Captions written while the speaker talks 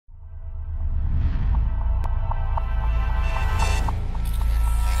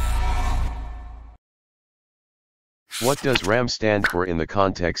What does RAM stand for in the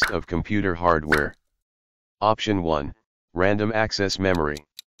context of computer hardware? Option 1, Random Access Memory.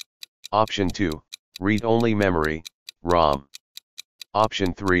 Option 2, Read-Only Memory, ROM.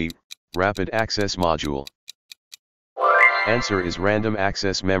 Option 3, Rapid Access Module. Answer is Random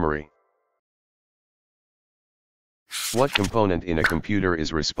Access Memory. What component in a computer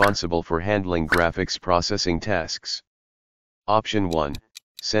is responsible for handling graphics processing tasks? Option 1,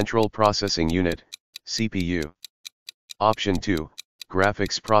 Central Processing Unit, CPU. Option 2,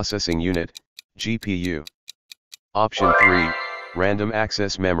 Graphics Processing Unit, GPU. Option 3, Random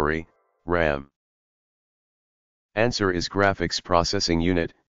Access Memory, RAM. Answer is Graphics Processing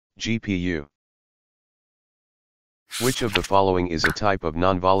Unit, GPU. Which of the following is a type of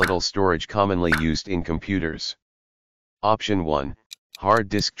non-volatile storage commonly used in computers? Option 1, Hard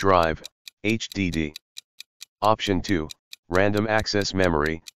Disk Drive, HDD. Option 2, Random Access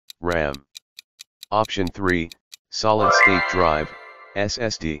Memory, RAM. Option 3, Solid State Drive,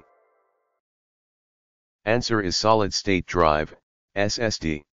 SSD. Answer is Solid State Drive,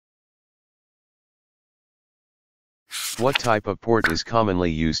 SSD. What type of port is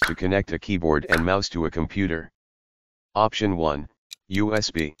commonly used to connect a keyboard and mouse to a computer? Option 1,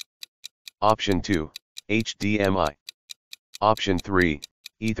 USB. Option 2, HDMI. Option 3,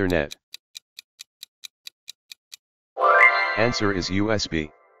 Ethernet. Answer is USB.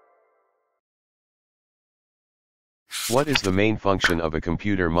 What is the main function of a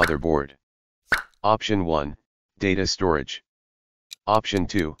computer motherboard? Option 1, Data storage. Option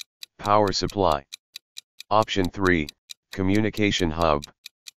 2, Power supply. Option 3, Communication hub.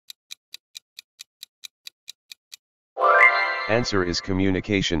 Answer is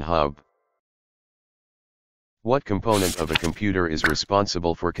Communication hub. What component of a computer is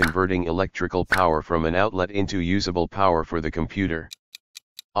responsible for converting electrical power from an outlet into usable power for the computer?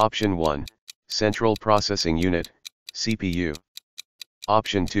 Option 1, Central Processing Unit, CPU.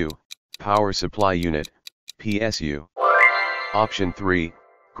 Option 2, Power Supply Unit, PSU. Option 3,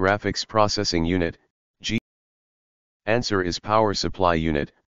 Graphics Processing Unit, G. Answer is Power Supply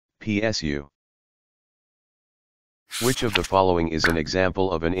Unit, PSU. Which of the following is an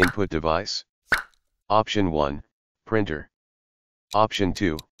example of an input device? Option 1, Printer. Option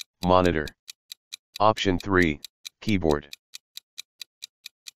 2, Monitor. Option 3, Keyboard.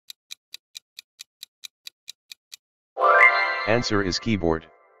 Answer is Keyboard.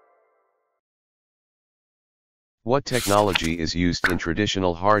 What technology is used in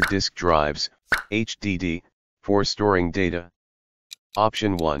traditional hard disk drives, HDD, for storing data?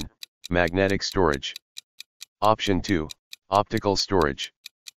 Option 1, Magnetic storage. Option 2, Optical storage.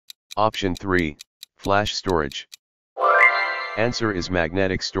 Option 3, Flash storage. Answer is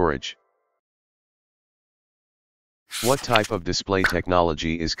Magnetic storage. What type of display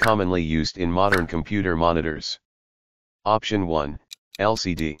technology is commonly used in modern computer monitors? Option 1,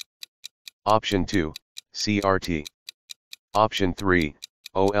 LCD. Option 2, CRT. Option 3,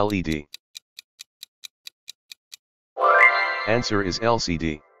 OLED. Answer is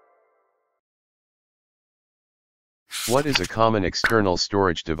LCD. What is a common external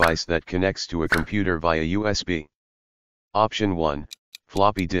storage device that connects to a computer via USB? Option 1,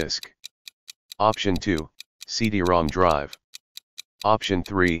 Floppy disk. Option 2, CD-ROM drive. Option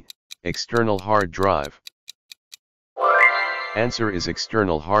 3, External hard drive. Answer is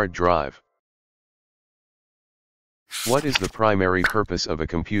External hard drive. What is the primary purpose of a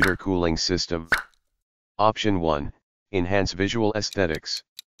computer cooling system? Option 1, Enhance visual aesthetics.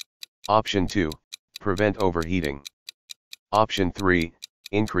 Option 2, Prevent overheating. Option 3,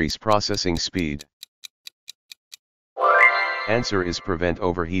 Increase processing speed. Answer is Prevent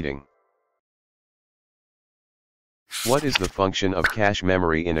overheating. What is the function of cache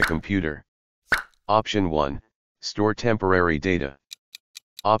memory in a computer? Option 1, Store temporary data.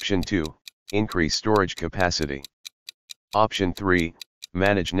 Option 2, Increase storage capacity. Option 3,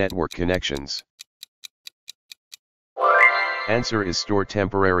 Manage network connections. Answer is Store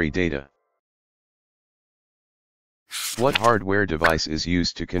temporary data. What hardware device is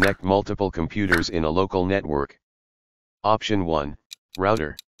used to connect multiple computers in a local network? Option 1,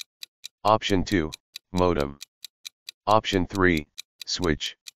 Router. Option 2, Modem. Option 3,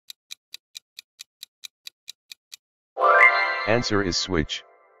 Switch. Answer is Switch.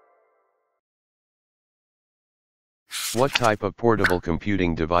 What type of portable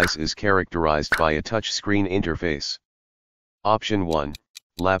computing device is characterized by a touchscreen interface? Option 1,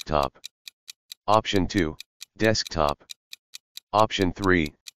 Laptop. Option 2, Desktop. Option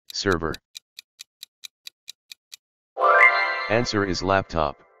 3, Server. Answer is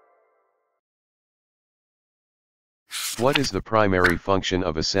Laptop. What is the primary function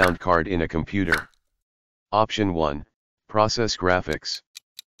of a sound card in a computer? Option 1, Process graphics.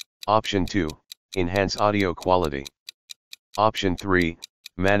 Option 2, enhance audio quality. Option 3,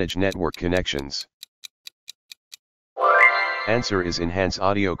 manage network connections. Answer is enhance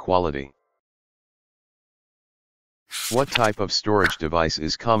audio quality. What type of storage device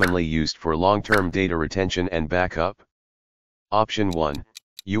is commonly used for long-term data retention and backup? Option 1,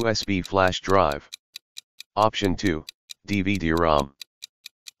 USB flash drive. Option 2, DVD-ROM.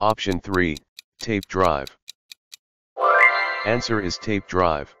 Option 3, tape drive. Answer is tape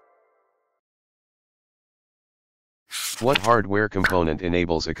drive. What hardware component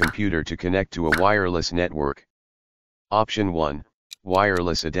enables a computer to connect to a wireless network? Option 1,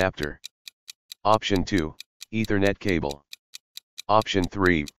 wireless adapter. Option 2, Ethernet cable. Option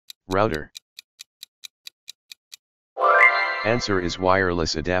 3, router. Answer is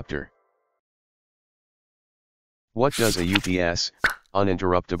wireless adapter. What does a UPS,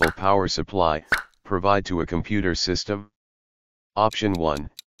 uninterruptible power supply, provide to a computer system? Option 1,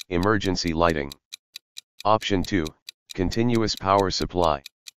 emergency lighting. Option 2, continuous power supply.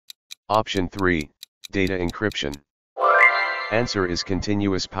 Option 3, data encryption. Answer is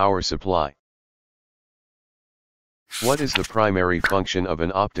continuous power supply. What is the primary function of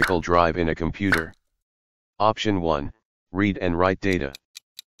an optical drive in a computer? Option 1, read and write data.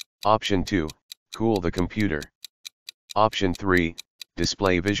 Option 2, cool the computer. Option 3,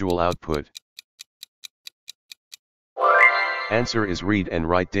 display visual output. Answer is read and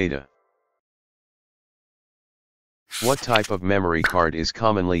write data. What type of memory card is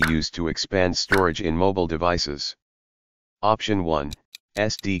commonly used to expand storage in mobile devices? Option 1,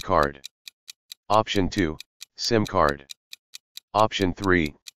 SD card. Option 2, SIM card. Option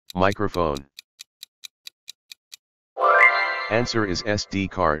 3, microphone. Answer is SD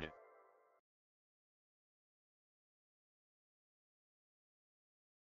card.